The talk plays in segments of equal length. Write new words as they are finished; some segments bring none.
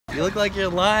You look like you're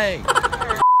lying.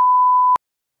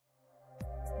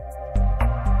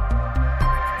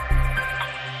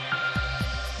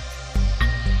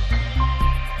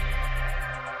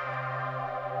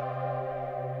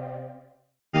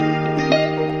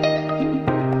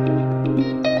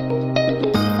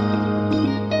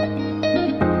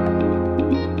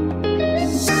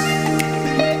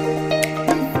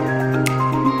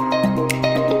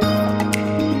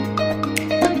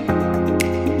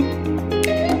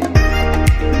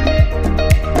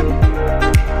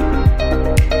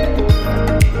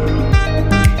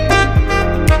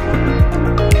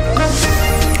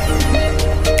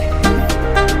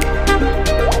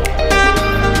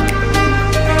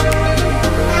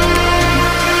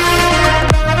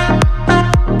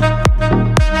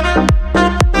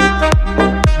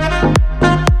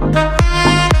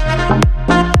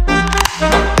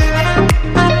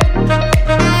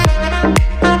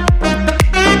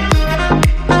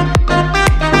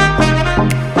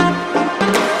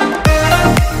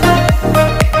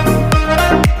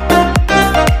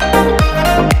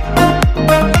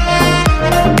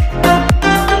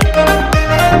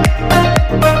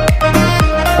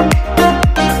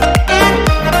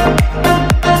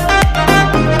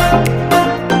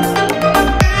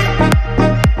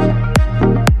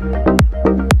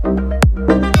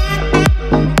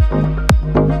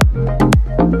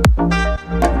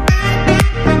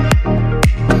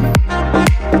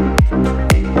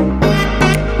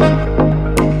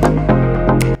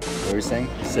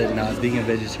 Being a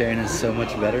vegetarian is so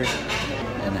much better.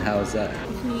 And how is that?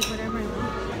 You can eat whatever I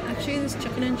want. Actually, this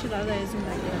chicken enchilada isn't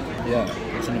that good.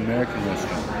 Yeah, it's an American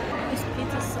restaurant. This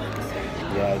pizza sucks.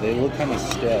 Yeah, they look kind of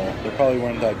stale. They probably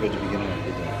weren't that good to begin with,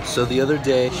 did they? So the other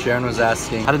day, Sharon was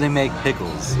asking, how do they make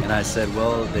pickles? And I said,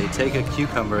 well, they take a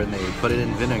cucumber and they put it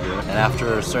in vinegar, and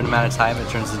after a certain amount of time, it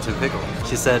turns into a pickle.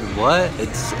 She said, what?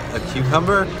 It's a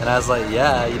cucumber? And I was like,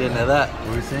 yeah, you didn't know that. What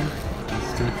were you saying?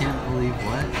 You still can't believe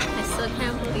what? I still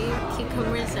can't believe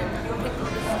cucumbers are pickles.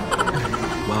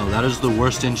 Wow, that is the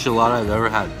worst enchilada I've ever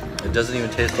had. It doesn't even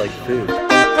taste like food.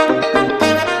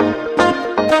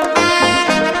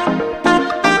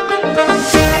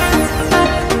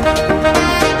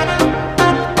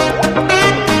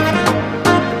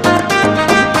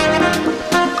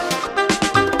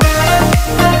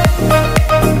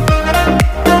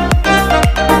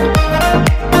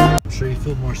 I'm sure you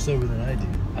feel more sober than I do.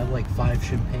 I have like 5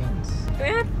 champagnes. We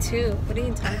had 2. What are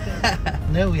you talking about?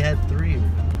 No, we had 3.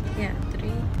 Yeah,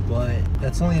 3. But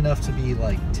that's only enough to be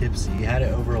like tipsy. You had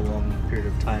it over a long period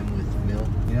of time with milk.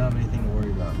 You don't have anything to worry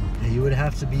about. You would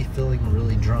have to be feeling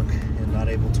really drunk and not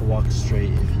able to walk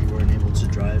straight if you weren't able to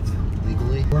drive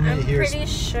legally. I'm pretty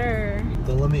sure.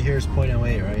 The limit here is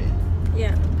 0.08, right?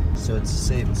 Yeah. So it's the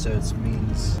same. So it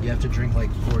means you have to drink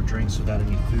like 4 drinks without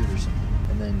any food or something.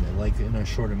 And then like in a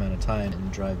short amount of time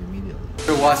and drive immediately.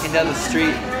 We're walking down the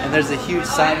street and there's a huge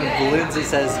sign with balloons that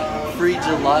says free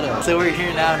gelato. So we're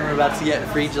here now and we're about to get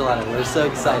free gelato. We're so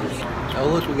excited. Oh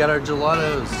look, we got our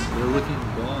gelatos. They're looking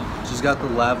bomb. She's got the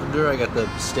lavender, I got the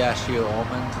pistachio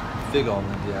almond. Fig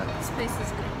almond, yeah. This place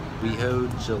is good. WeHo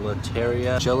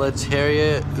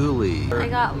Gelateria Uli. I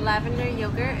got lavender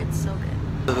yogurt, it's so good.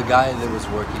 So the guy that was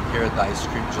working here at the ice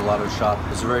cream gelato shop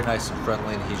was very nice and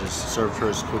friendly, and he just served her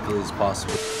as quickly as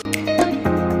possible.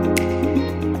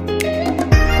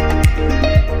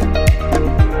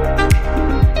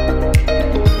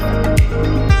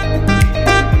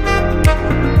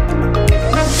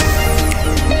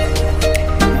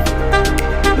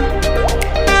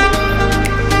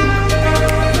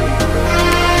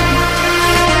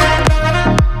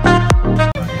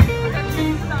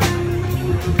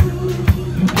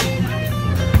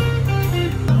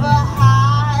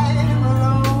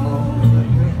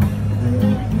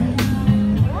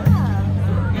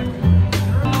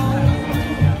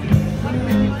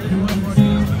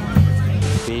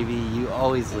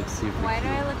 Always look super Why cute. do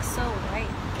I look so white?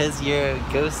 Because you're a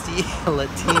ghosty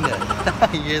Latina.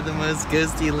 You're the most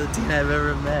ghosty Latina I've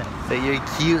ever met. But you're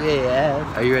cute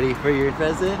AF. Are you ready for your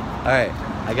present? Alright,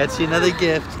 I got you another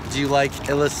gift. Do you like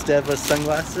Elasteva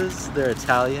sunglasses? They're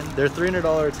Italian. They're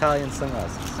 $300 Italian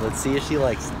sunglasses. Let's see if she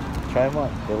likes them. Try them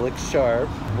on. They look sharp.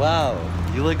 Wow,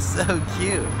 you look so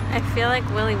cute. I feel like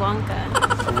Willy Wonka.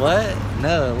 What?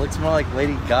 No, it looks more like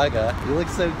Lady Gaga. You look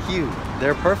so cute.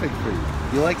 They're perfect for you.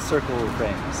 You like circle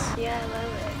frames. Yeah, I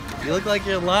love it. You look like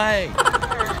you're lying.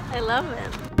 I love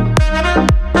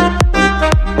it.